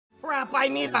crap, I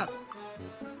need a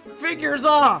figures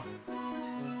off.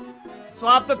 So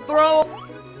I have to throw,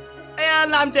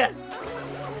 and I'm dead.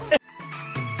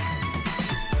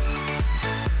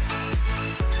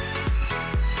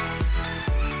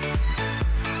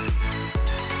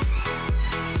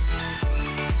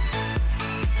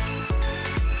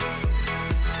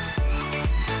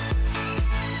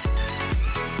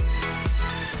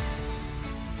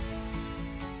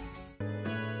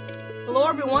 Hello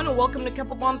everyone and welcome to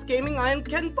Kenpomom's Gaming. I am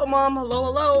Kenpomom,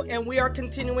 hello, and we are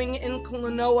continuing in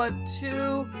Klonoa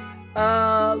to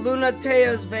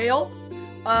Lunatea's Veil.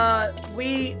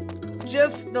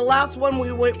 The last one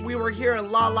we were here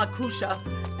in La Kusha,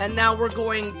 and now we're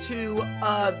going to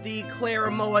the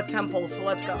Moa Temple, so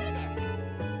let's go.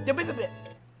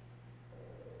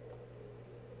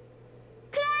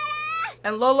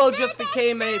 And Lolo just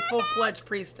became a full-fledged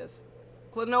priestess.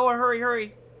 Klonoa,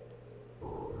 hurry.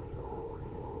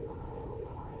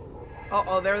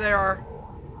 Uh-oh, there they are.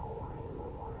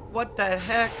 What the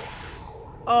heck?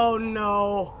 Oh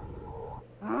no.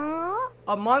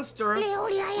 A monster?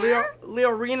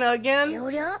 Leorina again?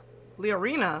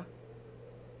 Leorina?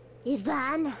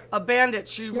 A bandit.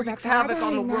 She wreaks havoc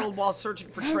on the world while searching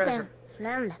for treasure.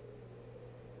 The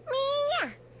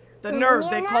nerve,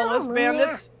 they call us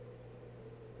bandits?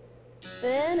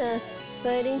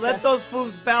 Let those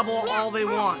fools babble all they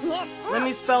want. Let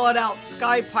me spell it out.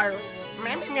 Sky pirates.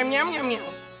 She's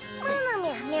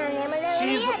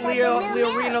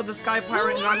Leorino the Sky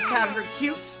Pirate, and I'm Cat, her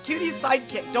cutie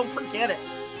sidekick. Don't forget it.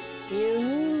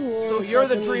 So you're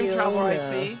the dream traveler, I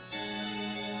see.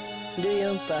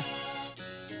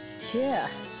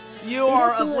 You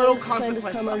are of little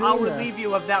consequence, but I'll relieve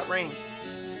you of that ring.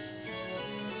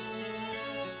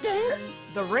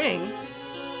 The ring?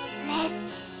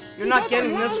 You're not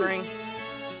getting this ring.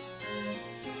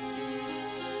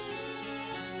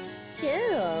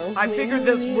 I figured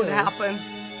this would happen.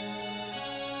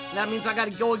 That means I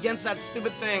gotta go against that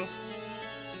stupid thing.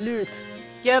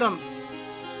 Get him.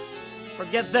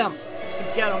 Forget them.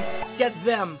 Get him. Get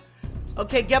them.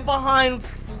 Okay, get behind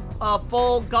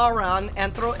full Garan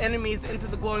and throw enemies into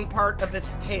the glowing part of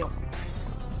its tail.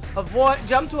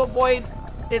 Jump to avoid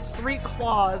its 3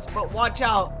 claws, but watch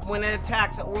out. When it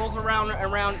attacks, it whirls around and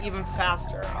around even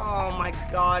faster. Oh my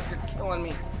god, you're killing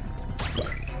me.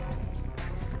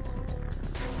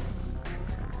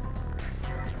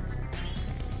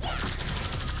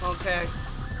 Okay.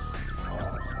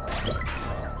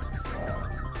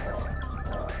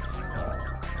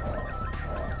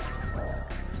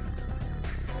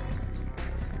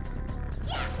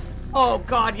 Oh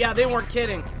god, yeah, they weren't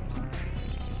kidding.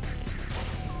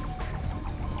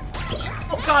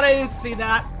 Oh god, I didn't see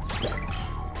that.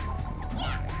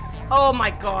 Oh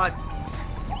my god.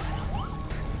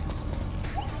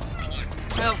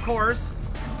 Of course.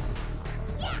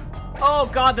 Oh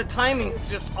god, the timing is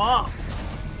just off.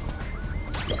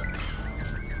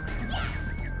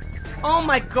 Oh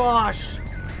my gosh!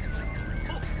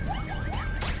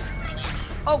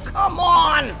 Oh, come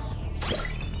on!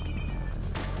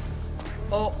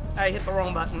 Oh, I hit the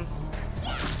wrong button.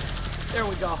 There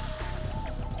we go.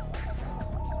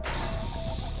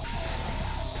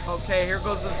 Okay, here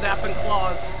goes the zapping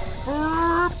claws.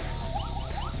 Burp.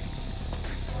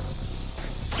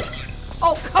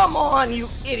 Oh, come on, you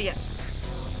idiot!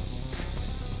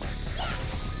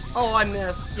 Oh, I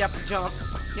missed. You have to jump.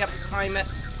 You have to time it.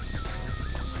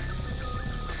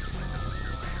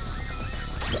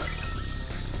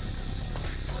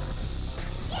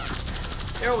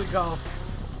 There we go.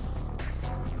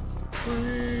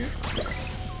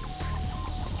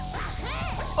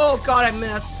 Oh god, I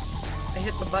missed. I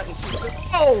hit the button too soon.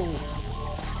 Oh!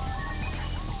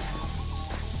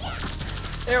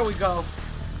 There we go.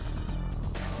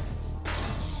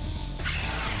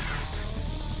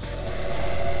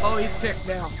 Oh, he's ticked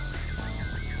now.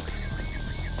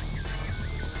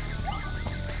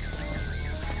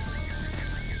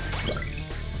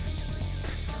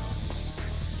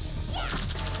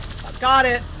 Got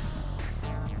it.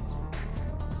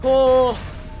 Cool.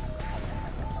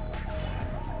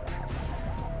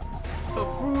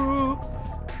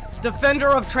 Defender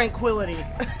of Tranquility.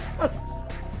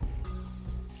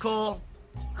 Cool.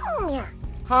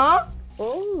 Huh?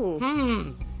 Oh.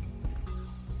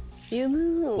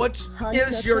 What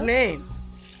is your name?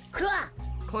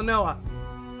 Klonoa.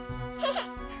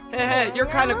 Hey, you're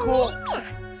kind of cool.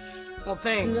 Well,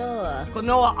 thanks.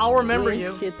 Klonoa, I'll remember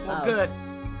you. Well, good.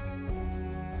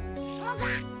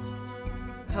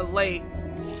 Late.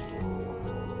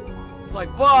 It's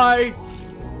like, bye!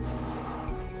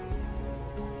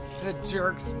 The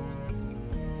jerks.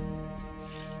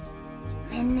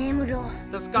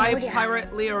 The Sky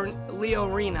Pirate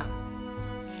Leorina.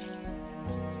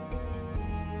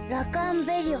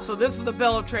 So this is the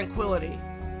Bell of Tranquility.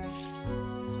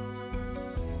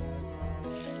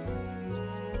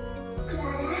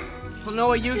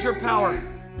 Klonoa, use your power.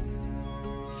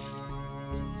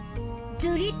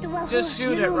 Just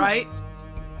shoot it, right?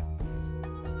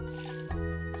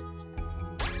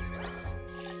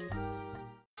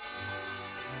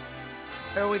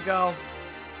 There we go.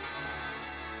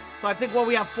 So I think, what,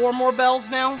 we have 4 more bells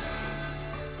now?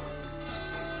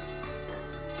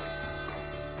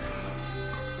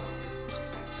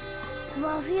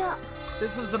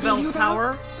 This is the bell's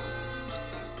power.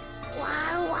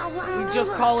 We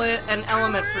just call it an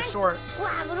element for short.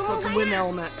 So it's a wind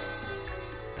element.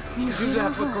 Usually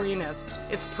that's what green is.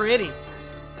 It's pretty.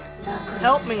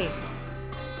 Help me.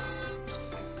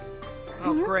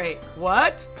 Oh, great.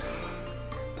 What?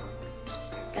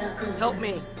 Help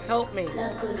me. Help me.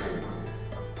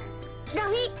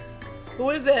 Who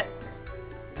is it?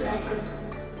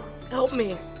 Help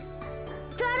me.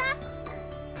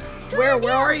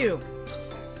 Where are you?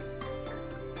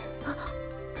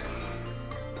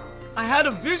 I had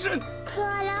a vision.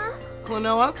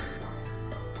 Klonoa?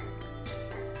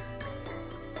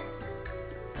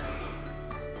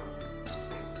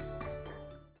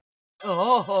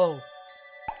 Oh.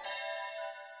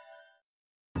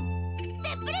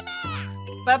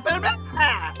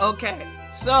 Okay,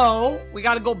 so we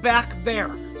gotta go back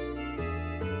there.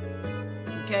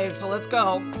 Okay, so let's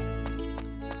go.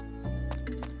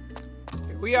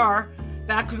 Here we are,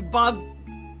 back to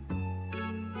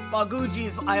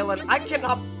Baguji's island. I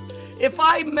cannot. If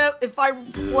I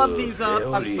flub these up,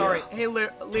 I'm sorry. Hey,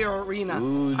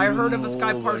 Leorina. I heard of a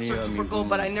sky pirate searching for gold,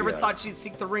 but I never thought she'd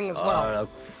seek the ring as well.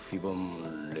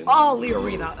 Oh,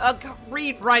 Leorina.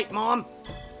 Read right, Mom.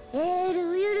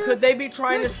 Could they be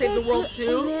trying to save the world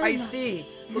too? I see.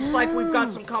 Looks like we've got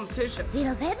some competition.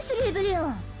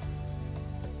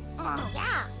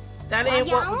 That ain't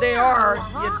what they are,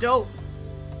 you dope.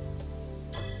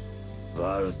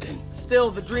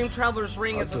 Still, the Dream Traveler's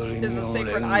ring is a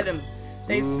sacred item.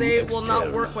 They say it will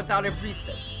not work without a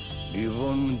priestess.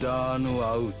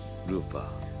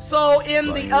 So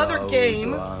in the other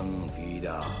game,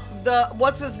 the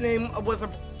what's his name was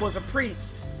a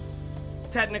priest,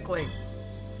 technically.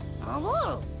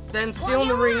 Then stealing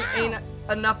the ring ain't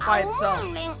enough by itself.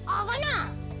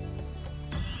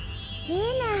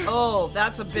 Oh,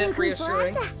 that's a bit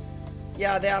reassuring.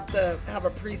 Yeah, they have to have a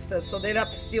priestess, so they'd have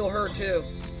to steal her too.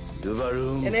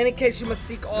 In any case, you must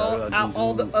seek all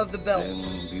of the bells.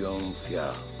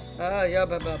 Yeah.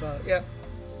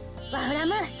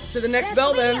 To the next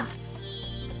bell then.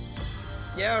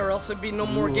 Yeah, or else it'd be no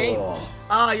more game.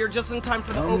 Ah, you're just in time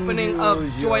for the opening of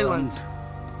Joyland.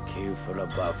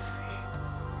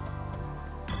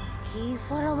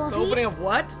 The opening of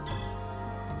what?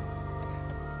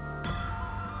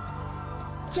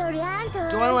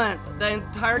 Joyland. The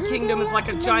entire kingdom is like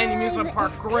a giant amusement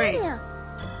park. Great.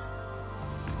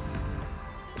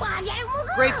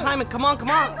 Great timing. Come on.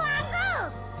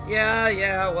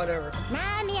 Yeah, whatever.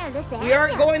 We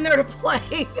aren't going there to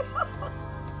play.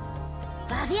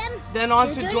 Then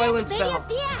on to Joyland's bell.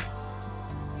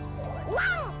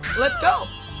 Let's go.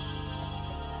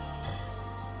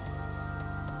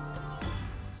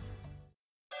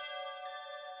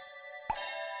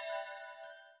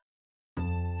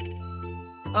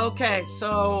 Okay,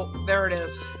 so there it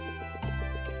is.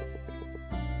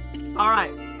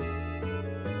 Alright.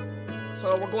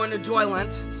 So we're going to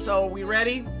Joyland. So we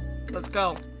ready? Let's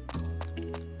go.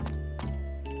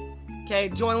 Okay,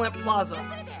 Joyland Plaza.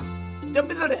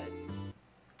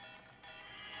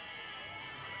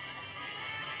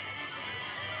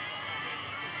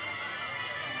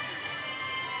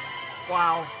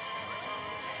 Wow.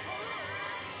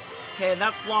 Okay,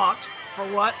 that's locked. For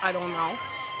what? I don't know.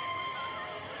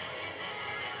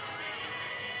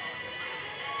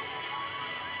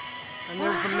 And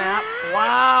there's the map.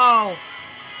 Wow!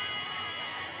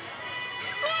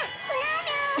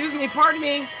 Excuse me, pardon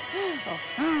me.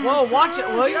 Whoa, watch it,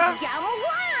 will ya?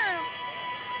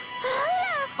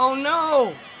 Oh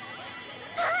no!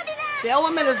 The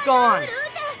element is gone.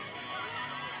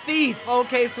 Thief.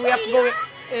 Okay, so we have to go with...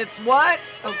 It's what?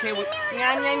 Okay, we...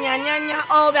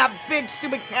 Oh, that big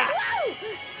stupid cat.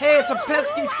 Hey, it's a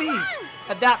pesky thief.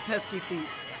 That pesky thief.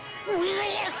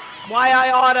 Why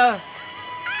I oughta...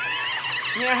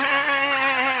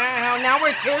 Yeah, now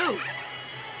we're 2.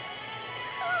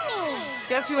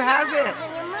 Guess who has it?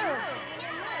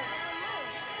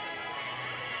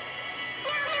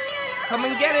 Come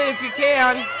and get it if you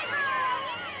can.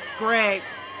 Great.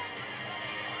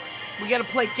 We gotta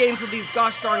play games with these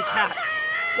gosh darn cats.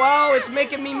 Whoa, it's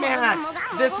making me mad.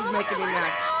 This is making me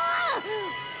mad.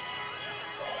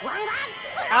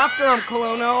 After him,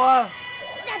 Klonoa.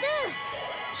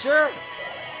 Sure.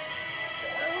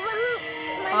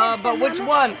 But which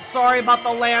one? Sorry about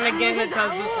the land again, it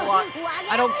does this a lot.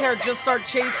 I don't care, just start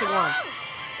chasing one.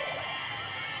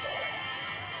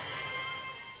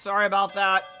 Sorry about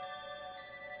that.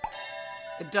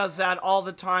 It does that all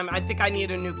the time. I think I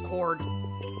need a new cord.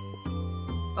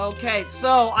 Okay,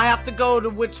 so I have to go to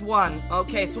which one?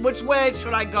 Okay, so which way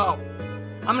should I go?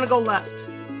 I'm gonna go left.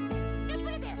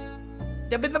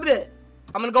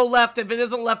 I'm gonna go left. If it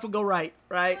isn't left, we'll go right.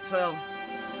 Right? So.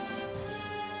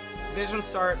 Vision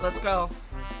start. Let's go.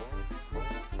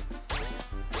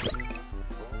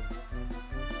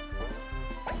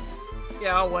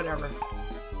 Yeah, whatever.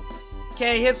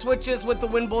 Okay, hit switches with the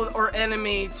wind bullet or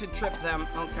enemy to trip them.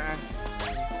 Okay.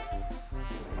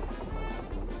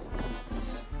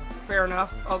 Fair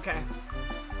enough. Okay.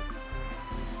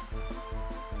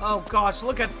 Oh gosh,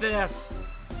 look at this.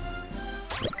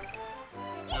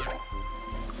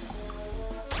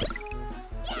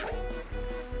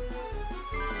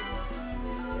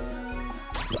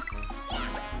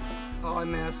 Oh, I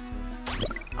missed.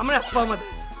 I'm gonna have fun with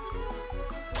this.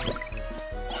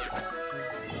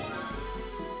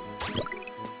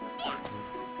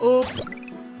 Oops.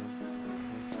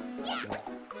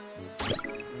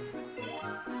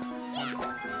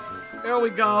 There we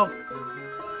go.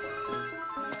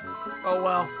 Oh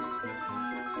well.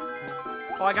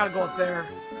 Oh, I gotta go up there.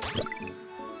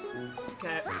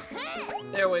 Okay.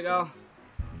 There we go.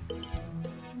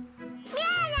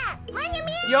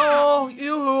 Yo,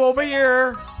 yoo-hoo, over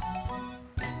here.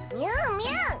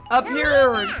 Up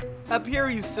here. Up here,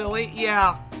 you silly.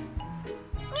 Yeah.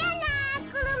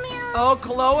 Oh,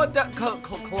 Klonoa,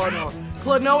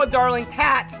 darling,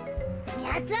 tat.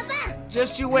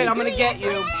 Just you wait, I'm gonna get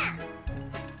you.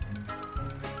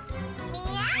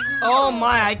 Oh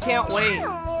my, I can't wait.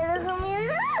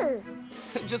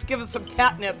 Just give us some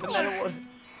catnip and then it would.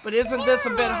 But isn't this a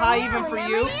bit high even for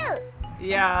you?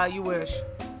 Yeah, you wish.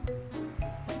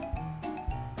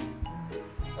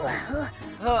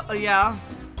 Yeah.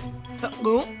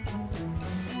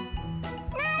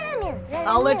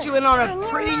 I'll let you in on a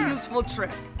pretty useful trick.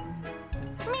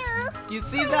 You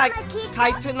see that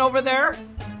chitin over there?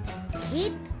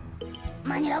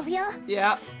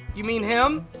 Yeah. You mean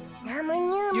him?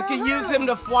 You can use him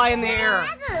to fly in the air.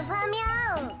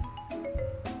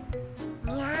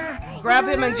 Grab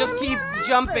him and just keep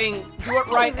jumping. Do it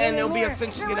right and it'll be a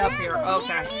cinch to get up here.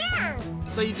 Okay.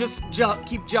 So you just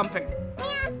keep jumping.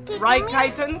 Right,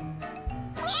 chitin?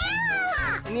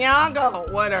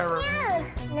 Nyago, whatever.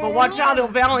 But watch out, he'll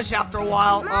vanish after a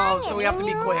while. Oh, so we have to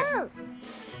be quick.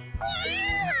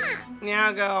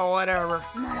 Nyago, whatever.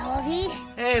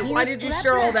 Hey, why did you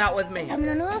share all that with me?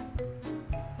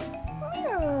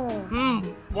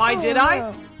 Why did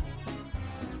I?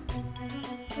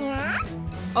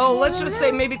 Oh, let's just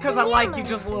say maybe because I like you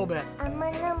just a little bit.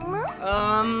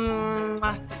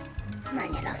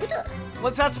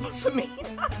 What's that supposed to mean?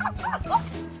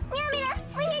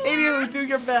 Maybe do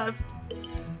your best.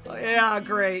 Oh, yeah,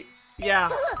 great. Yeah.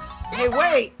 Hey,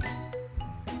 wait!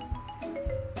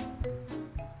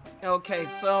 Okay,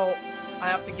 so I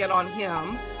have to get on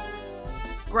him.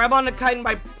 Grab on the kite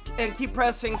and keep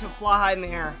pressing to fly high in the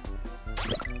air.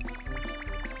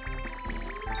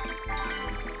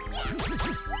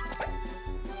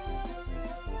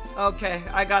 Okay,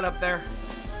 I got up there.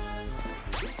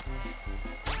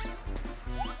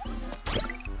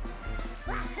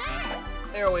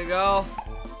 There we go.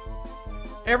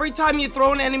 Every time you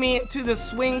throw an enemy into the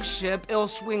swing ship, it'll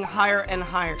swing higher and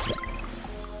higher.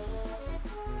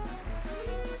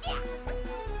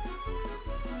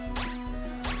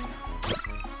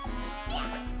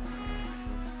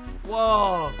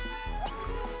 Whoa.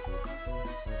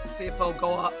 Let's see if it'll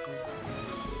go up.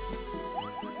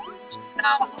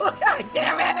 No!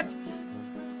 Damn it!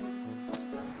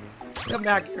 Come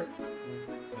back here.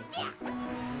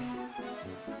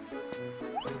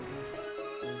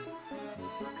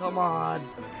 Come on.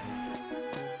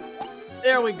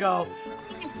 There we go.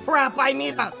 Crap, I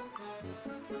need a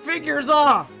figures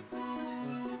off.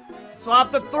 So I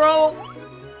have to throw,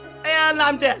 and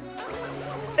I'm dead.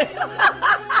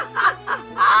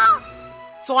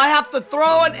 So I have to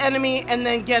throw an enemy and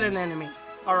then get an enemy.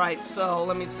 Alright, so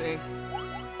let me see.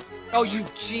 Oh, you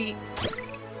cheat.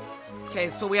 Okay,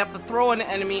 so we have to throw an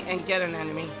enemy and get an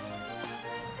enemy.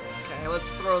 Okay,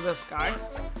 let's throw this guy.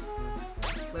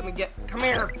 Let me get, come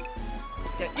here.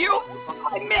 Get you. Oh,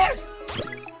 I missed.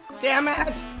 Damn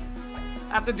it.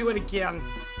 I have to do it again.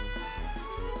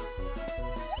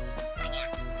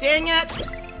 Dang it.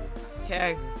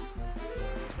 Okay.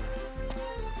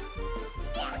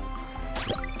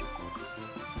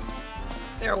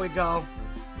 There we go.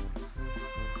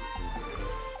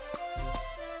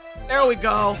 There we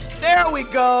go. There we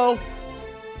go.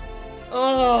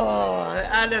 Oh, I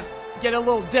had to get a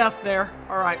little death there.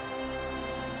 All right.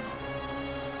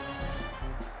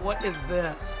 What is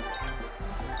this?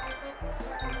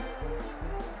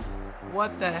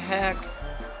 What the heck?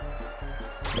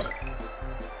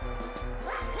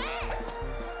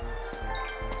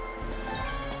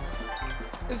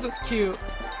 This is cute.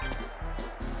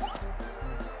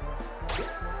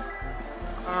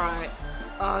 Alright.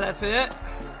 That's it?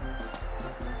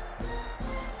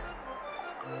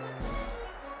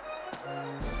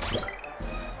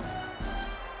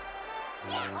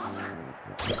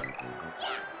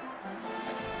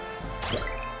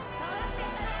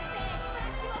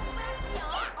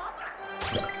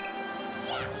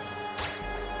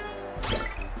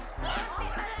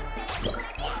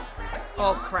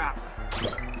 Oh, crap.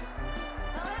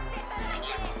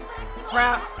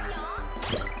 Crap.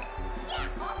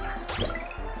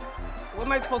 What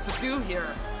am I supposed to do here?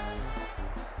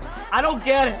 I don't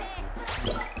get it.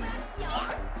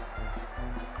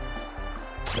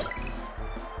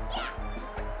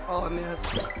 Oh, I missed.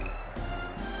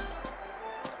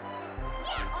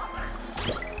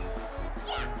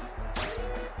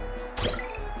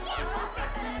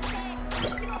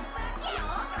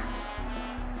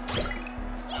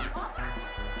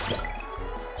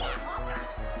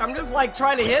 I'm just like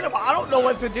trying to hit him. I don't know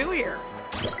what to do here.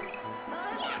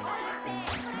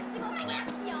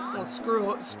 Well,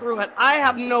 screw it. I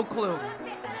have no clue.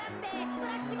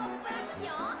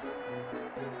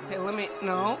 Okay, let me,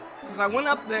 no. Because I went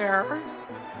up there.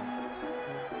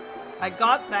 I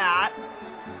got that.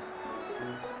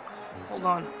 Hold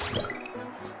on.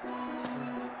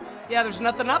 Yeah, there's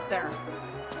nothing up there.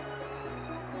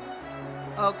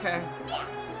 Okay.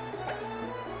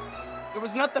 There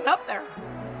was nothing up there.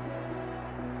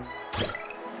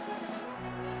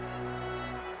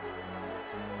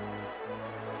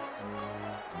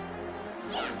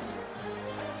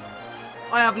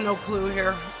 I have no clue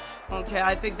here. Okay,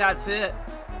 I think that's it.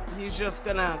 He's just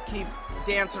gonna keep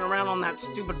dancing around on that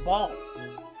stupid ball.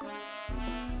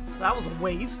 So that was a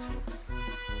waste.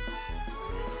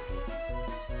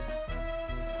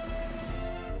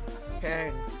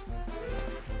 Okay.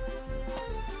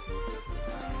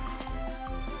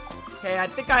 Okay, I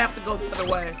think I have to go the other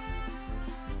way.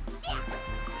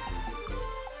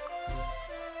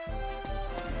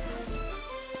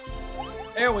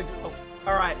 There we go.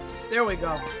 All right, there we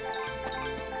go.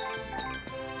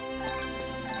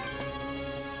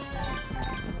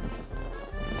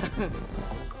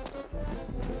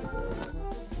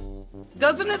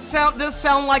 Doesn't it sound, this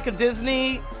sound like a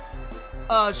Disney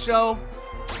show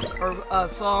or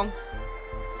song?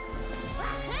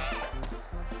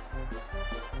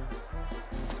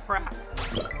 Crap.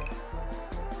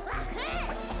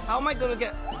 How am I gonna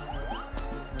get?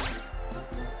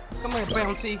 Come here,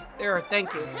 bouncy. There,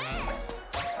 thank you.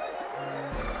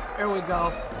 There we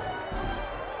go.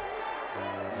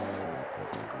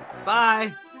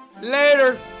 Bye.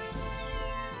 Later.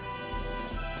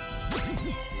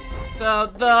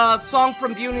 The song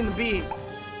from Beauty and the Beast.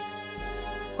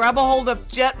 Grab a hold of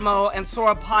Jetmo and soar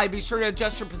up high. Be sure to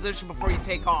adjust your position before you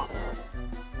take off.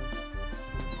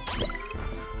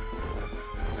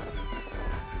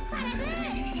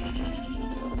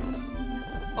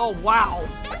 Oh, wow.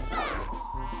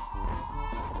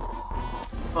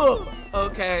 Oh,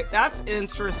 okay, that's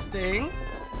interesting.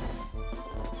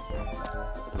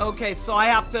 Okay, so I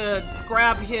have to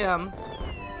grab him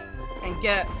and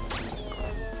get...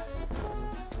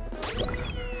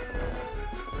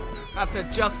 I have to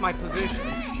adjust my position.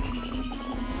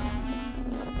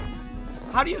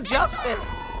 How do you adjust it?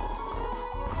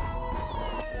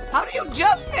 How do you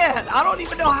adjust it? I don't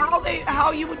even know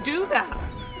how you would do that.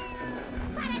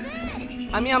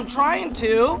 I mean, I'm trying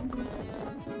to.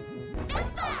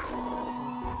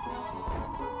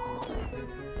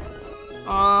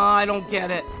 I don't get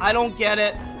it. I don't get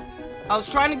it. I was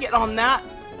trying to get on that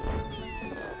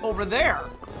over there.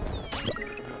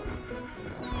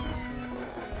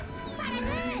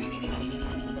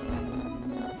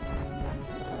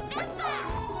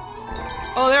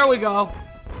 Oh, there we go.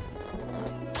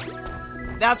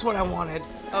 That's what I wanted.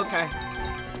 Okay.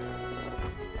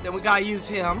 Then we gotta use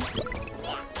him.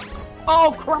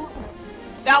 Oh, crap.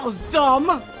 That was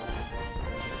dumb.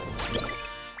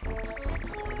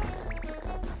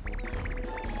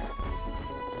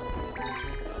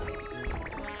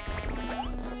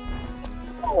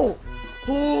 Oh.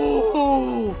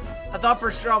 Ooh. I thought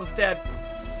for sure I was dead.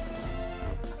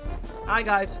 Hi,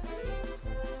 guys.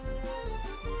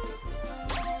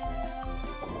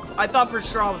 I thought for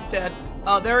sure I was dead.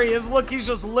 Oh, there he is. Look, he's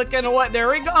just looking away.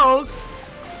 There he goes.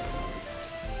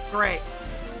 Great.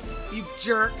 You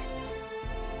jerk.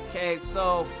 Okay,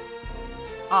 so...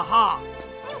 Aha.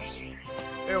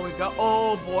 There we go.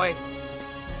 Oh, boy.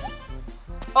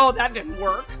 Oh, that didn't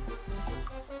work.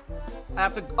 I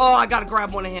have to... Oh, I gotta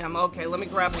grab one of him. Okay, let me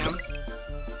grab him.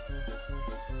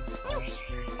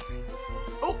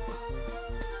 Oh.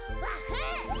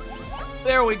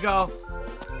 There we go.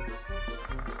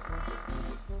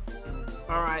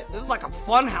 Alright, this is like a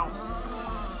fun house.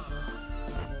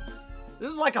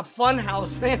 This is like a fun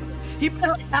house, man. He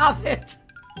better have it.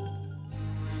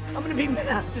 I'm gonna be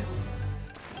mad.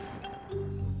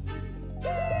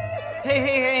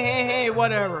 Hey,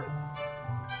 whatever.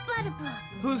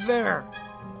 Who's there?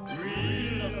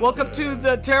 Welcome to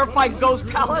the terrified ghost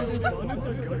palace.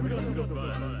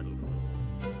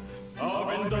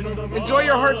 Enjoy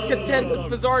your heart's content, this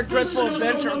bizarre and dreadful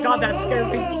adventure. God, that scared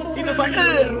me. He just like,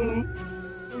 ugh.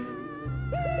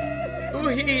 Ooh,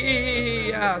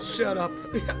 yeah, shut up.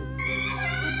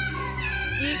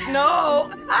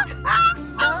 No.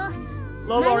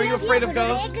 Lolo, are you afraid of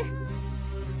ghosts?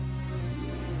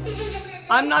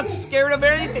 I'm not scared of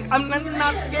anything. I'm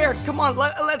not scared. Come on,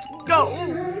 let's go.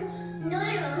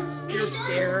 You're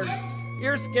scared.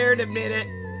 You're scared, admit it.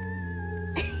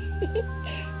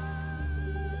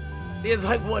 He's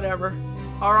like, whatever.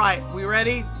 All right, we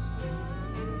ready?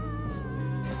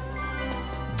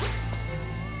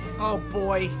 Oh,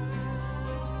 boy.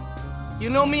 You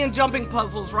know me in jumping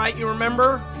puzzles, right? You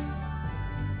remember?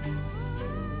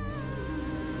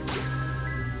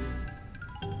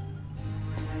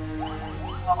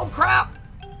 Oh, crap!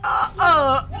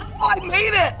 Oh, I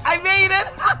made it! I made it!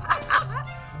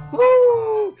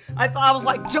 Woo! I thought I was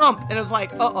like, jump! And it was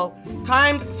like, uh-oh.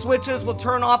 Timed switches will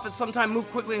turn off at some time, move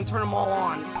quickly, and turn them all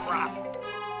on. Crap.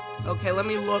 Okay, let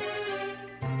me look.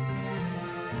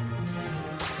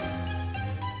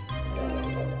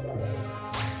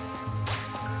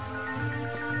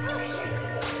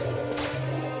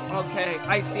 Okay,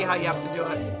 I see how you have to do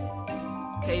it.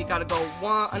 Okay, you gotta go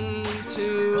 1,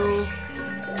 2,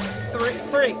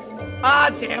 3. Ah,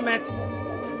 damn it.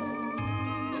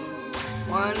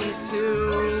 1,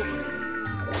 2,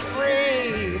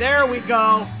 3. There we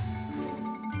go.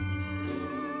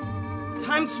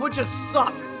 Time switches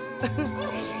suck.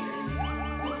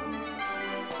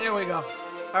 There we go.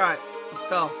 All right, let's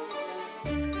go.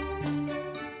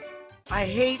 I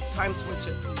hate time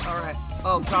switches. All right.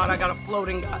 Oh God, I got a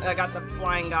floating. I got the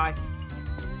flying guy.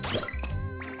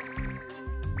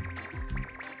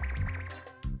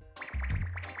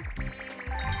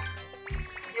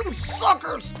 You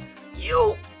suckers!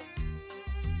 You!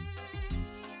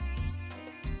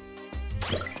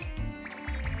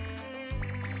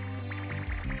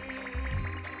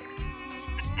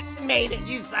 I made it,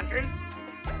 you suckers!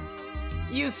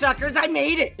 You suckers, I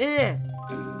made it! Ugh.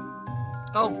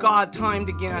 Oh God, timed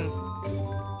again.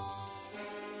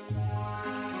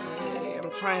 Okay,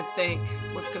 I'm trying to think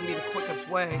what's gonna be the quickest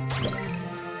way.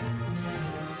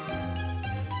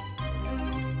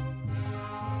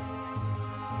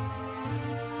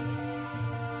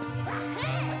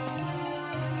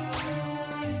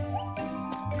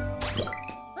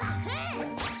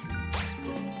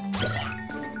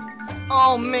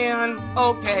 Oh man,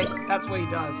 okay, that's what he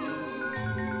does.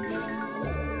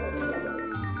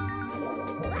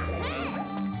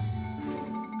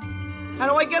 How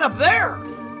do I get up there?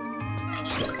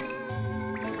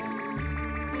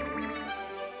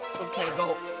 Okay,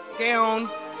 go down,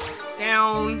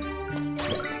 down,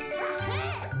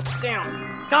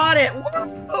 down. Got it!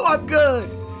 Oh, I'm good!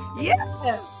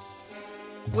 Yeah!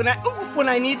 When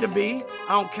I need to be,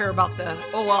 I don't care about the...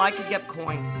 Oh, well, I could get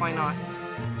coin. Why not?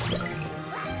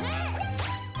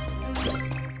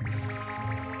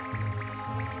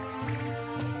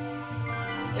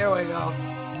 There we go.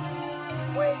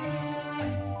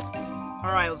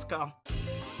 Alright, let's go.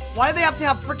 Why do they have to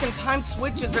have freaking time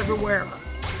switches everywhere?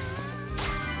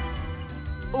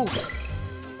 Ooh.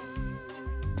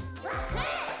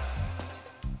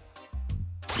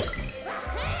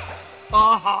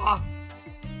 Aha!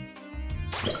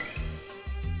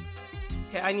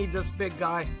 Okay, I need this big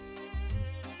guy.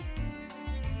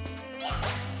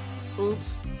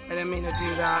 Oops, I didn't mean to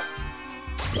do that.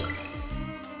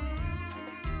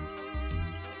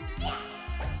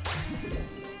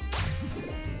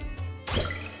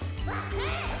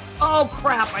 Oh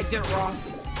crap, I did it wrong.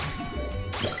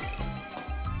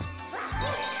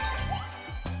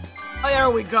 Oh, there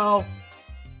we go.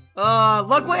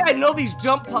 Luckily I know these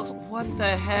jump puzzles. What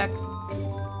the heck?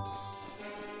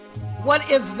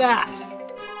 What is that?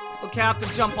 Okay, I have to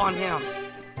jump on him.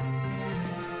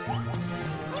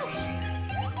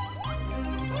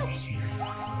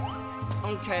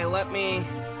 Okay, let me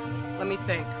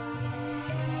think.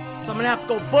 So I'm gonna have to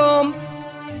go boom,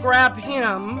 grab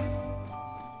him,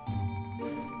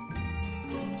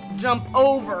 jump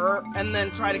over, and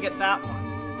then try to get that one.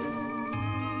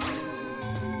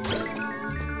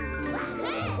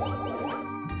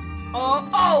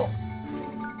 Oh!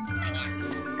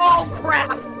 Oh,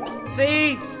 crap!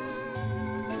 See?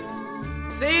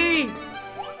 See?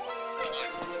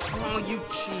 Oh, you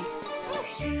cheat.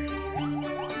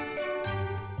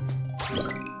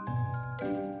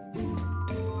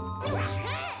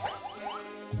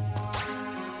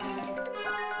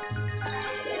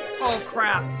 Oh,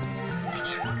 crap.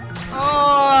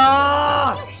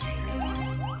 Oh!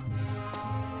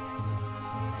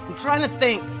 I'm trying to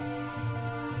think.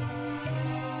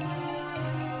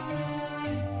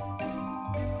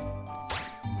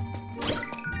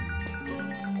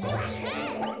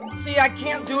 See, I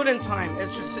can't do it in time.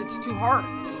 It's too hard.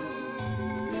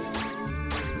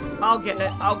 I'll get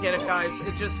it, guys.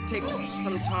 It just takes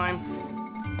some time.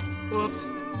 Oops.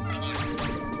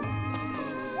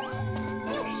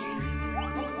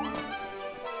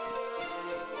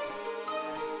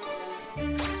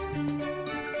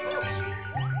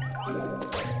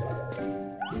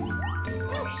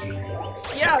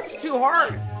 Yeah, it's too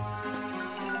hard.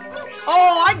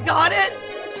 Oh, I got it!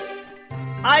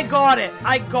 I got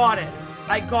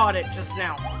it just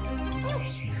now.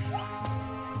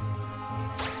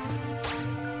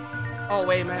 Oh,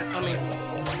 wait a minute, let me...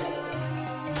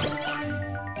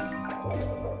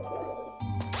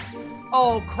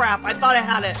 Oh, crap, I thought I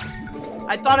had it.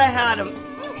 I thought I had him.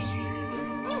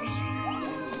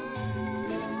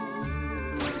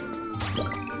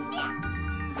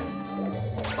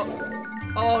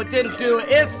 Oh, it didn't do it.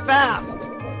 It's fast.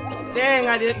 Dang,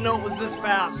 I didn't know it was this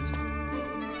fast.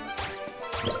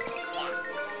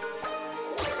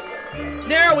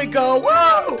 There we go.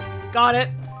 Woo! Got it.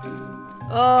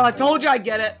 Oh, I told you I'd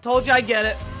get it. Told you I'd get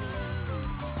it.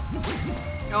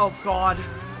 Oh, God.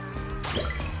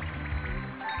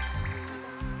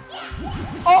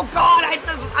 Oh, God,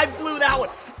 I blew that one.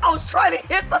 I was trying to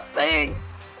hit the thing.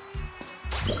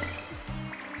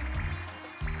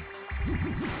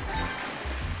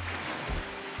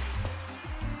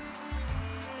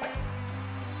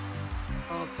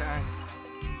 Okay.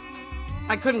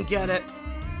 I couldn't get it.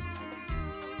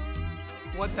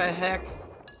 What the heck?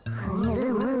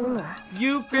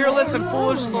 You fearless and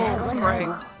foolish souls, great.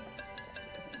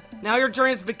 Now your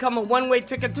journey has become a one-way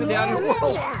ticket to the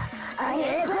underworld.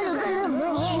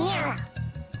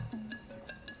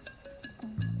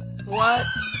 What?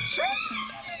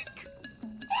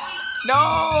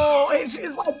 No! And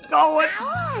she's like going.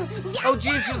 Oh,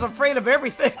 geez, she's afraid of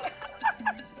everything.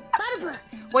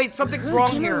 Wait, something's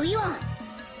wrong here.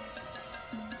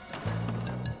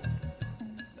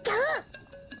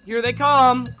 Here they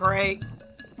come. Great.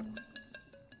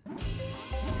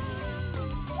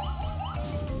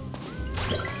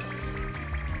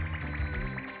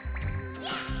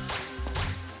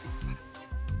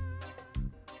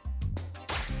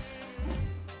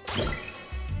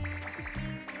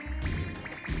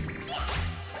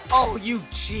 Oh, you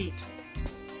cheat.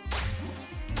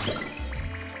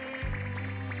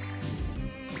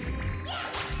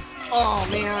 Oh,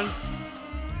 man.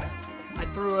 I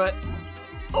threw it.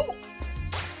 Oh!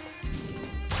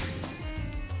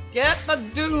 Get the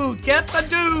dude! Get the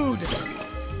dude!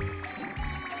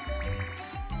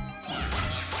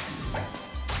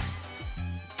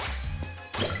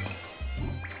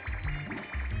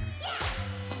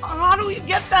 How do we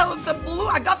get that with the blue?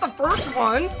 I got the first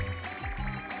one.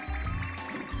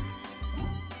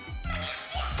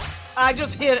 I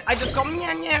just hit it. I just go,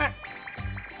 yeah, yeah.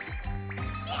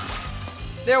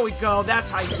 There we go. That's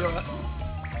how you do it.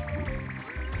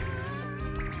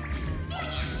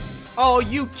 Oh,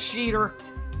 you cheater.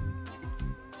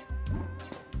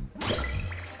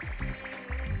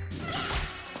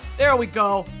 There we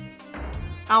go.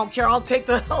 I don't care. I'll take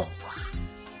the hill.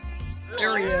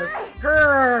 There he is.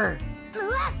 Grrr.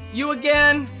 You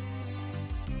again.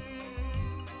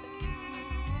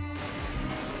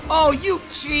 Oh, you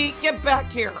cheat. Get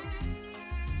back here.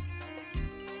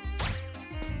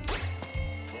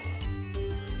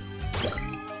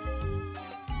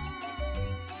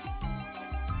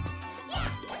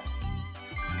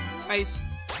 Nice.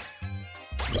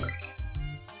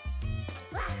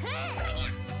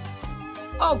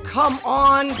 Oh, come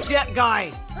on, jet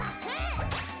guy.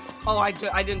 Oh, I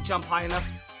didn't jump high enough.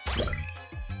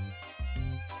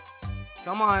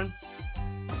 Come on.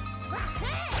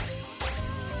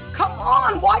 Come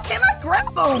on, why can't I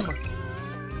grab him?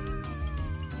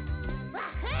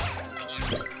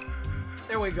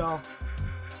 There we go.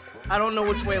 I don't know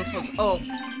which way I'm supposed to... Oh.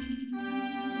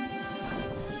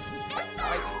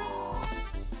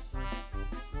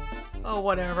 Oh,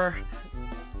 whatever.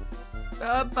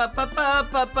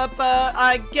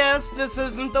 I guess this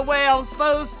isn't the way I was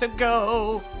supposed to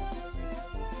go.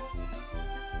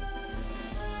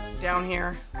 Down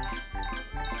here.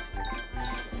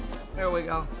 There we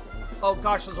go. Oh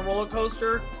gosh, there's a roller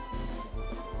coaster.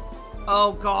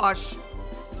 Oh gosh.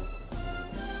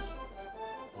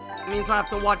 It means I have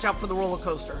to watch out for the roller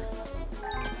coaster.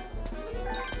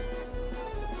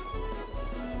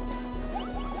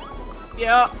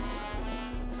 Yeah.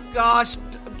 Gosh,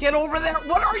 get over there.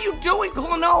 What are you doing,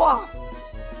 Klonoa?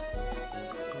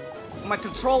 My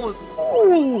control is...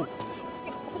 Oh!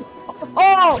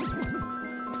 Oh!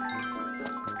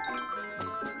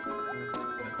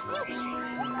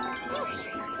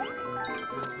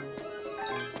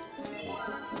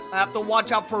 I have to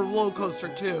watch out for a roller coaster,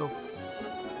 too.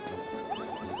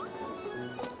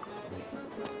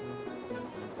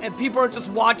 And people are just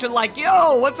watching like,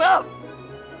 yo, what's up?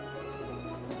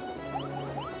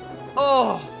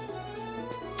 Oh.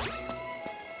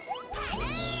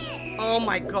 Oh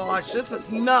my gosh, this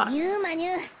is nuts. You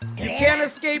can't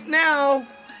escape now.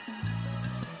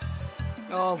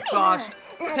 Oh gosh.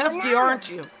 Pesky, aren't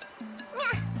you?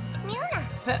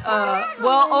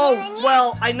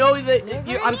 Well, I know that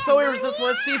I'm so irresistible.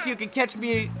 Let's see if you can catch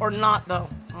me or not, though.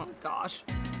 Oh gosh.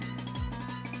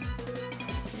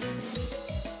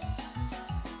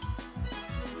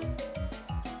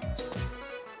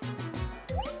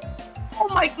 Oh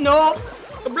my, no!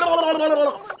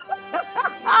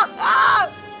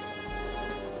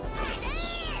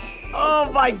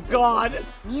 Oh my god.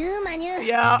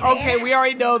 Yeah, okay, we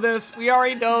already know this. We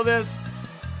already know this.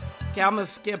 Okay, I'm gonna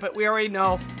skip it. We already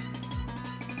know.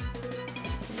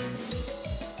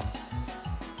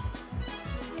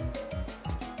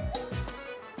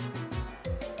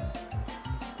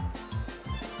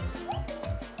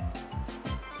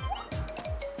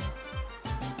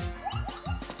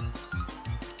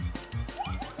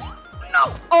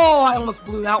 No! Oh, I almost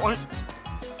blew that one.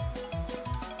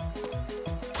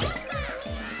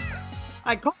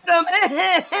 I caught him!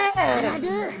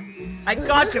 I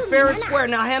got you fair and square.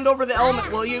 Now hand over the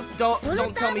element, will you? Don't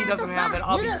tell me he doesn't have it.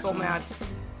 I'll be so mad.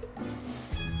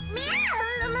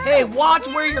 Hey, watch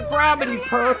where you're grabbing, you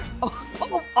perp.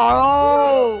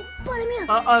 Oh.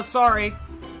 Sorry.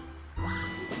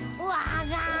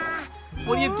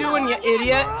 What are you doing, you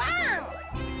idiot?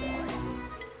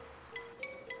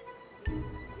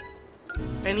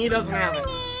 And he doesn't have it.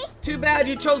 Too bad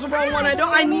you chose the wrong one.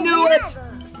 I knew it.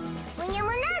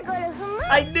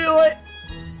 I knew it.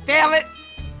 Damn it.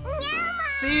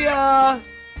 See ya.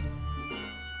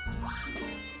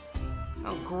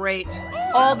 Oh, great.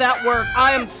 All that work.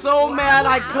 I am so mad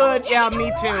I could. Yeah,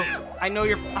 me too. I know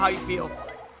how you feel.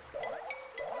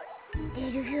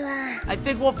 I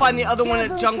think we'll find the other one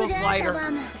at Jungle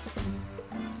Slider.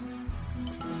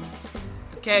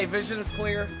 Okay, vision is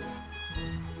clear.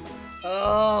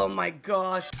 Oh my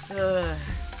gosh.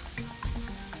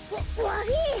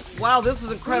 Wow, this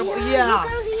is incredible. Yeah,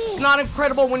 it's not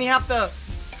incredible when you have to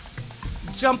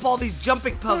jump all these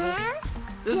jumping puzzles.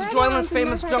 This is Joyland's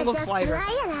famous jungle slider.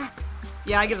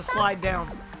 Yeah, I get a slide down.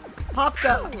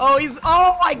 Popka.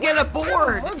 Oh, I get a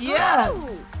board.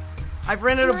 Yes. I've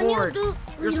rented a board.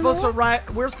 We're supposed to ride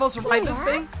this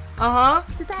thing? Uh-huh.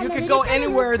 You could go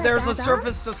anywhere there's a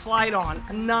surface to slide on.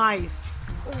 Nice.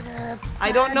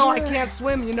 I don't know, I can't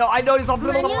swim, you know. I know he's all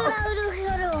blah, blah, blah.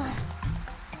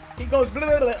 He goes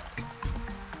blah, blah, blah.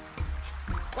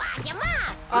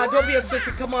 Don't be a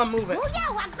sissy, come on, move it.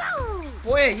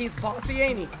 Boy, he's bossy,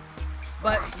 ain't he?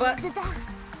 But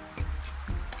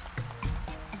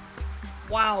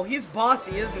wow, he's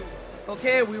bossy, isn't he?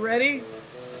 Okay, are we ready?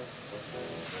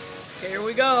 Okay, here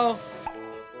we go.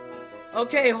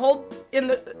 Okay, hold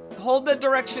the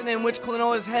direction in which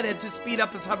Klonoa is headed to speed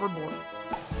up his hoverboard.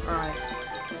 Alright.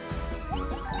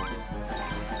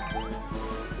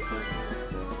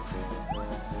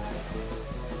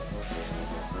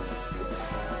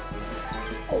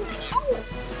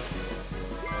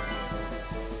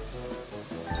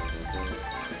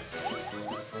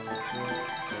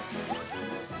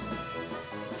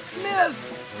 Missed!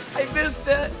 I missed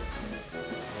it!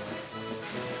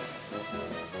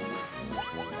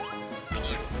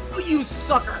 Oh, you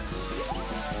sucker!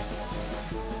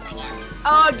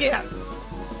 Again!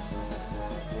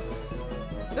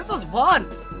 This is fun!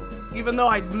 Even though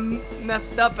I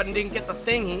messed up and didn't get the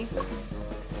thingy.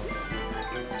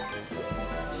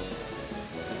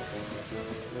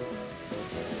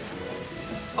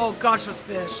 Oh gosh, there's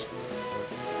fish.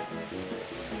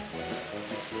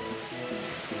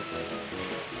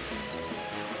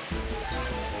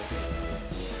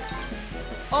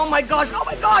 Oh my gosh, oh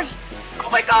my gosh! Oh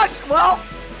my gosh! Well,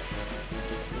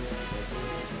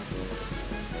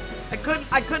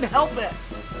 I couldn't help it.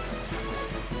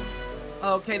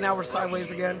 Okay, now we're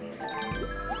sideways again.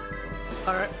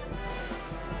 Alright.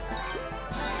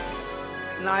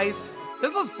 Nice.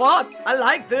 This is fun. I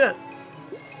like this.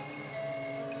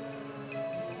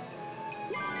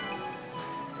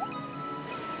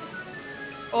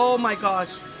 Oh my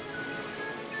gosh.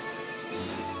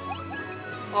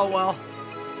 Oh well.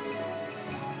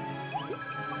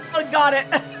 I got it.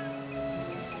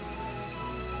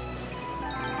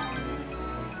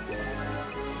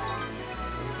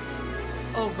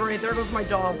 Oh great, there goes my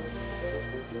dog.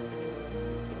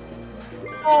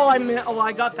 Oh,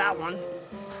 I got that one.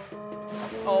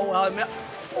 Oh well,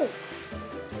 oh.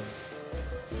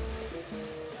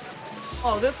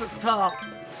 Oh, this is tough.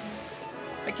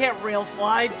 I can't rail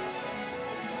slide.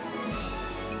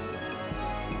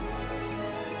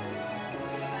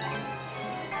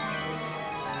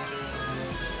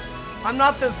 I'm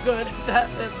not this good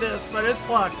at this, but it's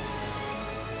fun.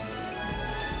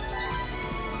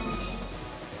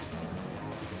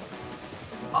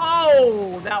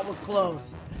 Oh, that was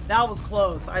close. That was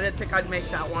close. I didn't think I'd make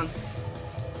that one.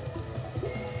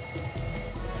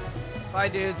 Bye,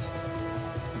 dudes.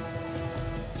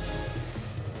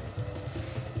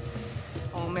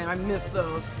 Oh man, I missed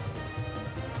those.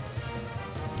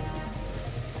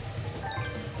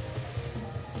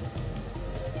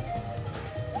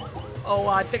 Oh,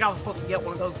 I think I was supposed to get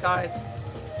one of those guys.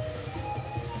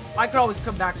 I could always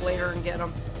come back later and get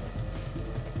them.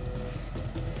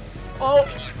 Oh,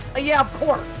 yeah, of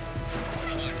course.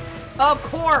 Of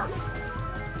course.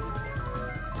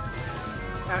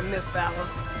 I missed that one.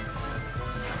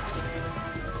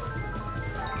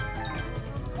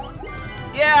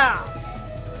 Yeah.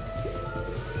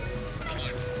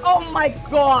 Oh my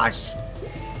gosh.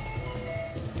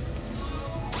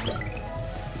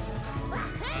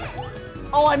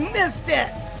 Oh, I missed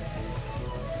it.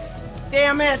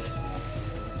 Damn it.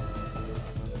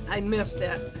 I missed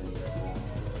it.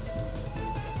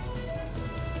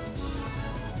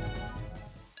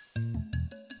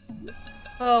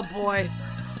 Oh boy.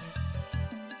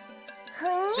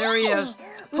 There he is.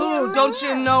 Pooh, don't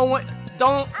you know what?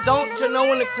 Don't you know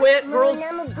when to quit? Girls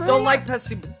don't like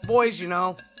pesky boys, you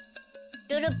know.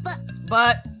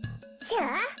 But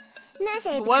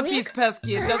so what if he's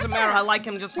pesky? It doesn't matter. I like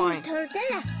him just fine.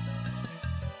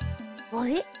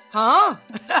 Huh?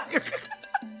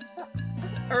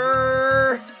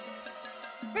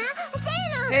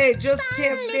 Hey, just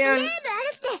can't stand.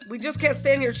 We just can't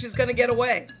stand here. She's gonna get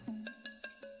away.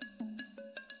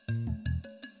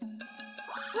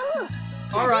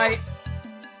 All right.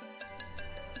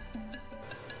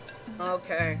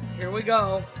 Okay, here we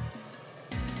go.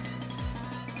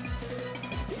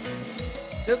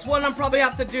 This one I'm probably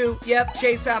have to do. Yep,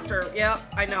 chase after. Yep,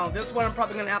 I know. This one I'm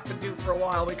probably gonna have to do for a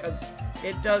while because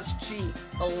it does cheat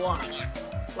a lot.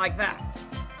 Like that.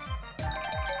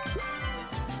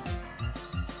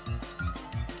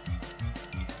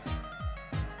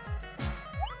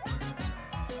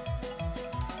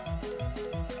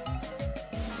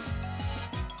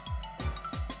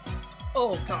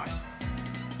 Oh gosh.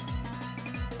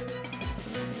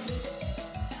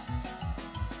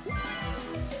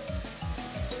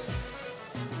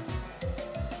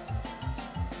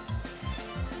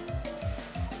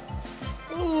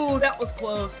 Ooh, that was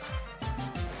close.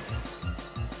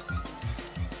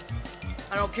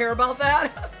 I don't care about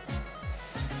that.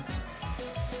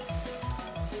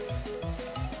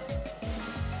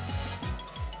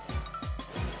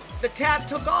 The cat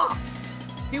took off.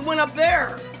 He went up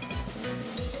there.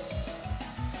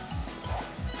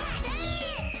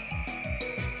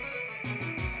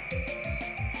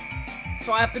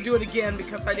 So I have to do it again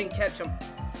because I didn't catch him.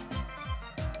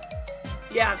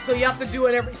 Yeah, so you have to do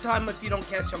it every time if you don't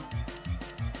catch him.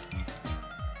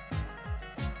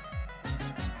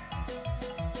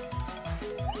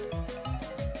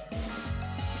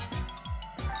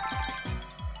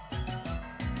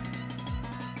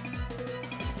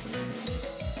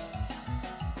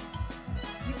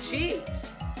 You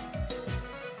cheats.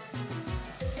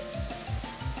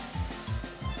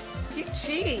 He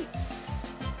cheats.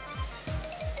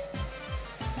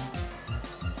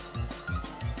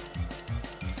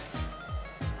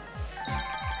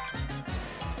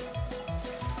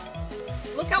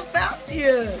 Look how fast he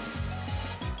is!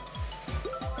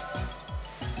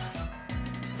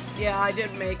 Yeah, I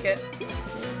didn't make it.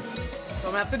 So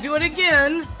I'm gonna have to do it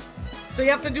again. So you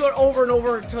have to do it over and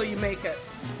over until you make it.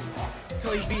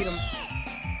 Until you beat him.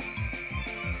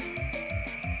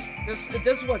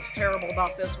 This is what's terrible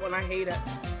about this one. I hate it.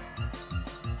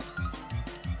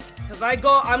 Cause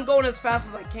I'm going as fast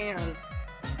as I can.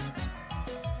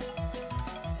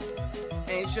 And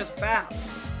it's just fast.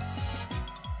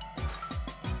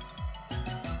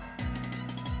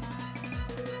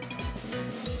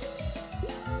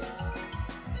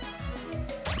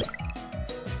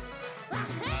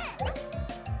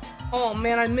 Oh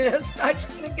man, I missed. I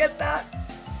didn't get that.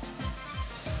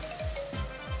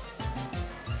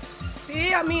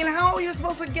 See, I mean, how are you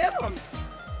supposed to get them?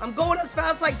 I'm going as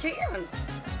fast as I can.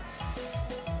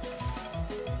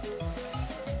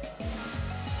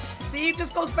 See, it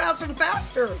just goes faster and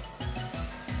faster.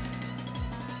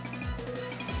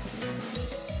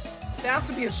 There has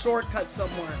to be a shortcut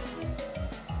somewhere.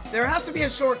 There has to be a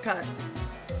shortcut.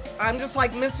 I'm just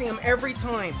like missing them every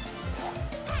time.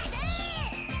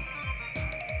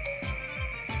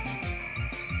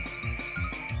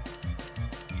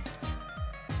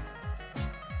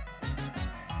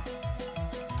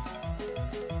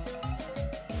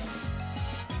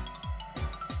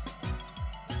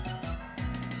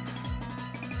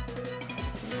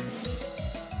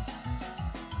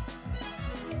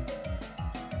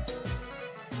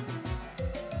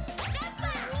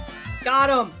 Got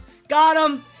him! Got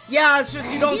him! Yeah, it's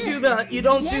just you don't do the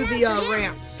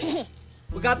ramps.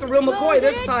 We got the real McCoy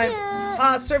this time.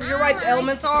 Serves you right, the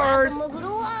element's ours.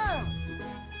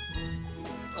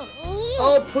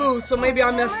 Oh poo, so maybe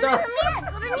I messed up.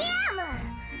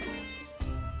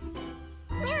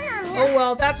 Oh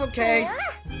well, that's okay.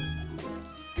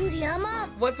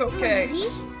 What's okay?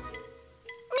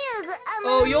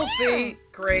 Oh, you'll see.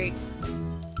 Great.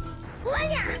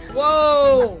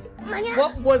 Whoa!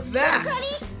 What was that?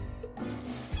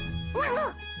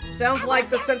 Sounds like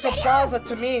the Central Plaza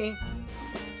to me.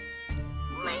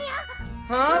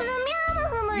 Huh?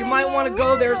 You might want to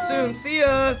go there soon. See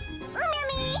ya!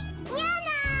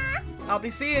 I'll be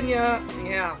seeing ya.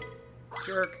 Yeah.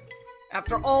 Jerk.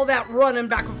 After all that running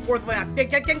back and forth with that.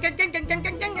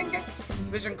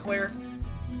 Vision clear.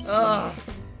 Ugh.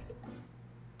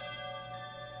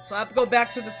 So I have to go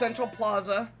back to the Central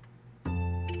Plaza.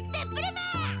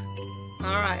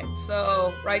 Alright,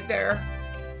 so right there.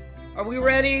 Are we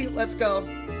ready? Let's go.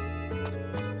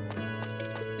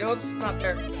 Oops, not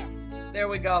there. There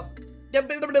we go.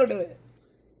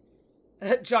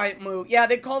 Giant moo. Yeah,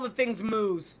 they call the things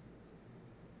moos.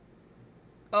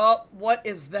 Oh, what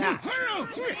is that?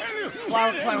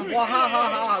 Flower clown.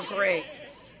 Wahahaha, great.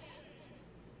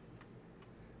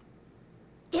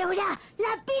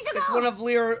 It's one of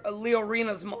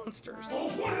Leorena's monsters.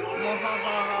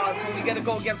 Wahahaha, so we gotta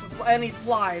go against any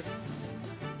flies.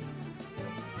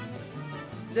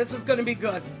 This is gonna be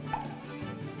good.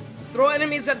 Throw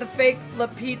enemies at the fake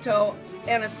Lapito,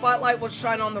 and a spotlight will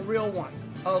shine on the real one.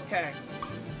 Okay.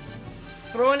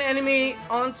 Throw an enemy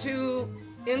into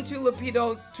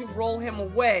Lapito to roll him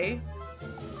away.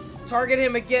 Target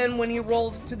him again when he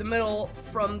rolls to the middle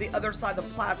from the other side of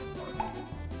the platform.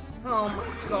 Oh my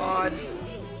god.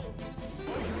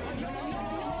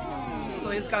 So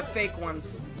he's got fake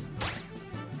ones.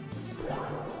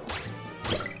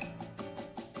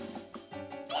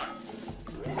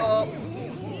 Oh.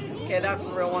 Okay, that's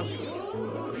the real one.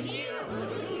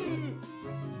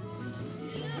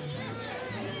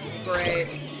 Great.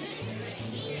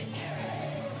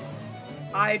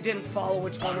 I didn't follow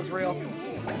which one was real.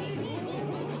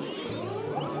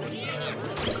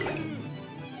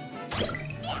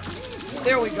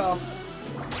 There we go.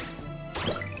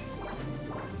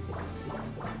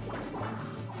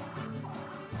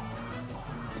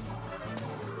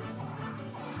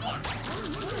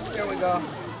 There we go.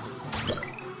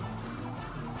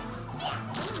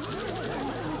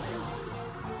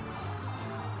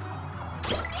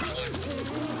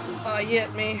 He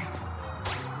hit me.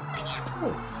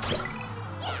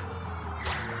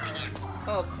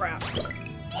 Oh crap.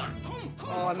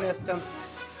 Oh, I missed him.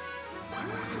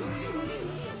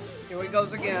 Here he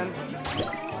goes again.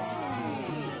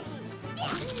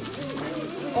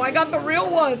 Oh, I got the real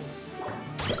one!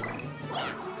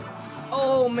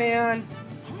 Oh, man.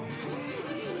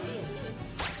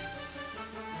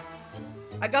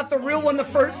 I got the real one the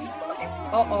first time.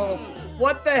 Uh-oh.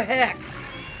 What the heck?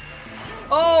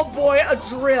 Oh, boy, a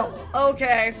drill.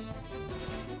 Okay.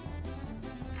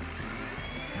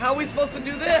 How are we supposed to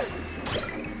do this?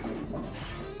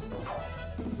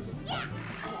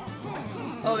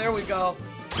 Oh, there we go.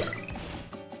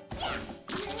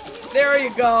 There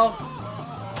you go.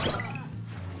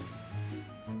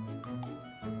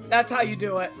 That's how you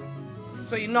do it.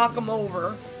 So you knock them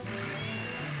over.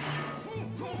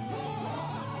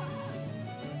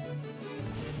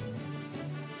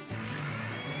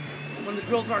 when the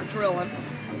drills aren't drilling.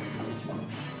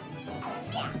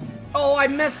 Oh, I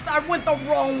missed. I went the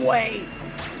wrong way.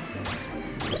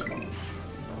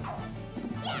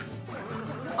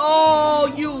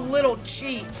 Oh, you little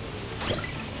cheat.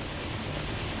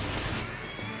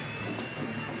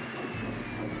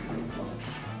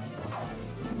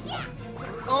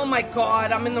 Oh my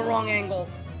god, I'm in the wrong angle.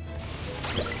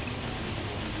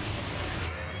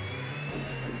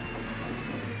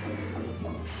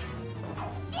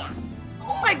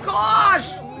 Oh my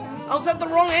gosh! I was at the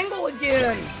wrong angle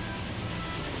again.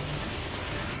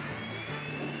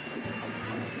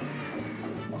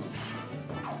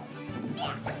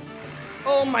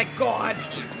 Oh my god.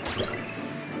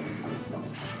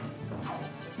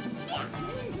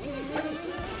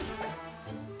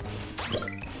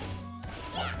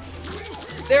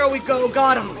 There we go.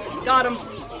 Got him. Got him.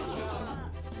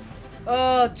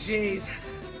 Oh, jeez.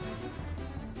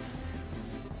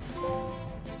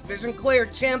 Vision clear.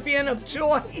 Champion of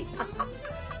joy.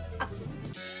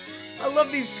 I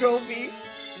love these trophies.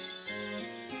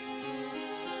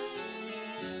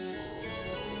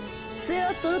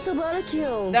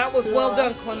 That was well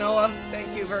done, Klonoa.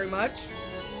 Thank you very much.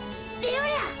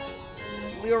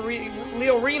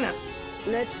 Leorina.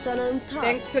 Thanks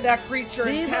to that creature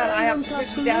and Tad, I have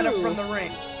sufficient data from the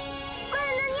ring.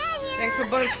 Thanks a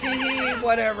bunch, Kihi,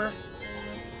 whatever.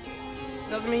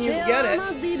 Doesn't mean you can get it.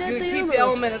 You can keep the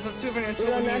element as a souvenir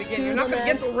until we meet again. You're not gonna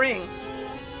get the ring.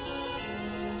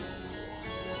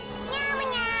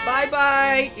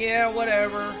 Bye-bye. Yeah,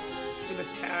 whatever. Stupid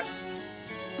Tad.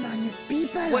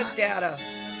 What data?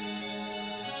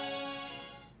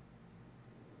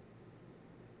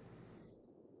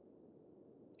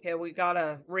 Okay, we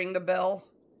gotta ring the bell.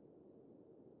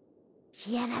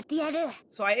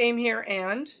 So I aim here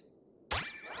and...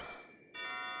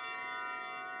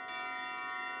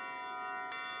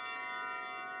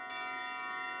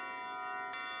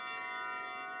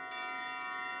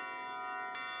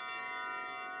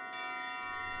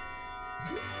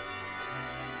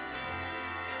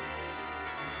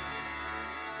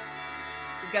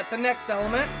 Got the next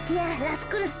element.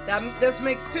 This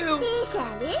makes 2.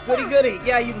 Goody goody.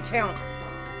 Yeah, you can count.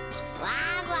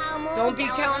 Don't be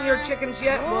counting your chickens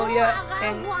yet, will ya?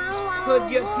 And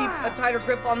could you keep a tighter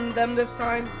grip on them this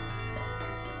time?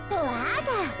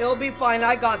 It'll be fine.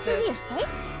 I got this.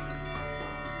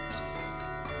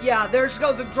 Yeah, there she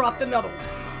goes and dropped another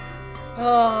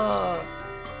one.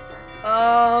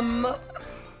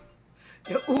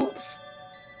 Oops.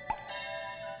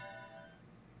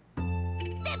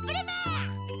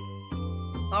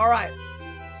 Alright,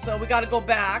 so we gotta go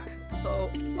back.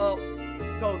 So,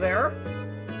 go there.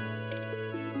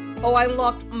 Oh, I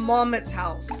unlocked Momit's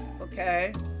house.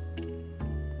 Okay.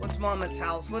 What's Momit's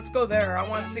house? Let's go there. I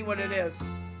want to see what it is. I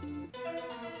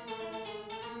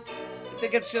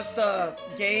think it's just a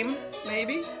game,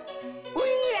 maybe?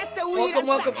 Welcome,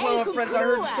 welcome, Klonoa friends. I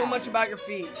heard so much about your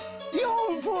feats.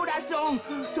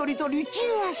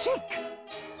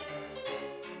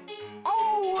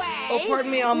 Oh,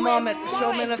 pardon me, I'm Momit, the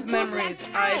showman of memories.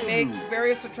 I make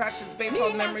various attractions based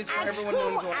on memories for everyone to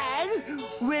enjoy.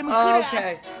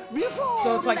 Okay.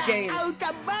 So it's like games. How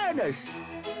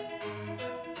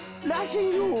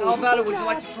about it? Would you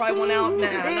like to try one out?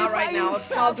 Nah, not right now.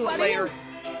 I'll do it later.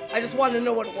 I just wanted to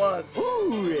know what it was.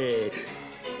 Okay,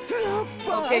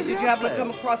 did you happen to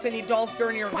come across any dolls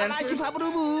during your adventures?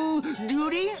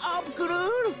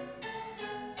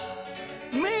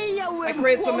 I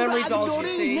created some memory dolls, you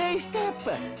see.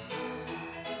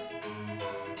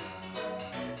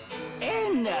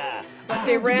 But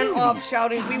they ran off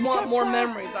shouting, "We want more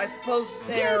memories." I suppose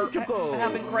they're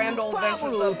having grand old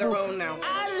adventures of their own now.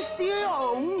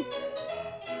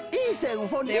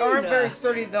 They aren't very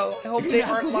sturdy, though. I hope they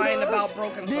aren't lying about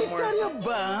broken somewhere.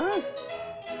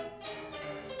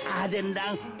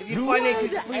 If you find any,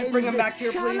 could you please bring them back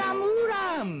here, please?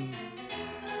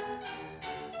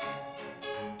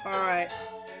 Alright.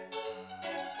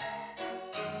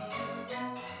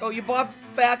 Oh, you brought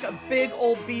back a big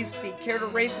old beastie. Care to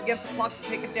race against the clock to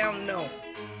take it down? No.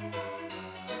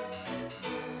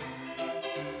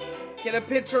 Get a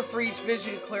picture for each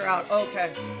vision you clear out.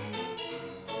 Okay.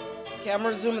 Okay, I'm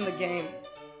resuming the game.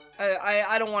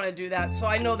 I don't want to do that, so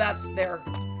I know that's there.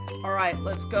 Alright,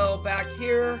 let's go back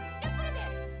here.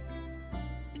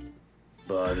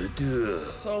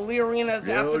 So Leorina's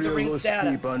after the ring's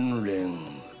data.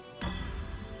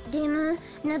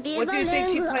 What do you think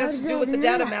she plans to do with the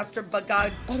data master,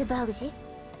 Baguji?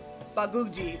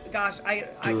 Gosh, I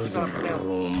cannot pronounce.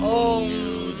 Oh.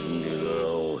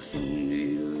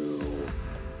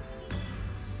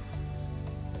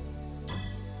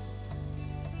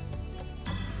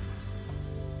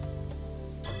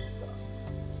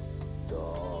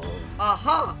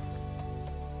 Aha!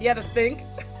 He had to think.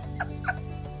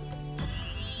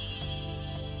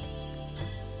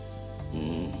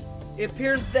 It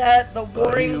appears that the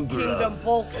Warring Kingdom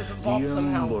Volk is involved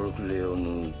somehow.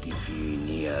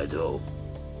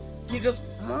 He just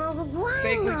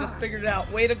vaguely just figured it out.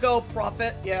 Way to go,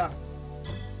 Prophet. Yeah.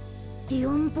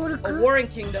 A Warring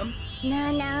Kingdom.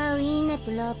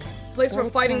 Place where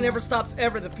fighting never stops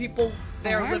ever. The people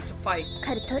there live to fight.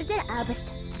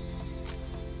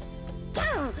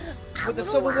 With the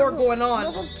Civil War going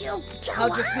on,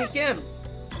 how'd you sneak in?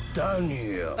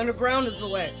 Underground is the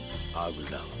way.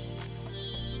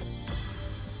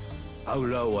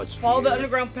 Follow the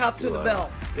underground path to the bell.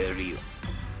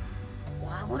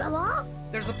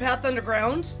 There's a path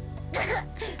underground.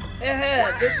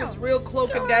 Ahead, this is real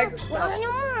cloak and dagger stuff.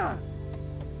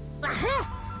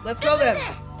 Let's go then.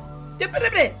 Dip it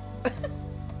a bit.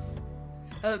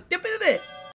 Dip it a bit.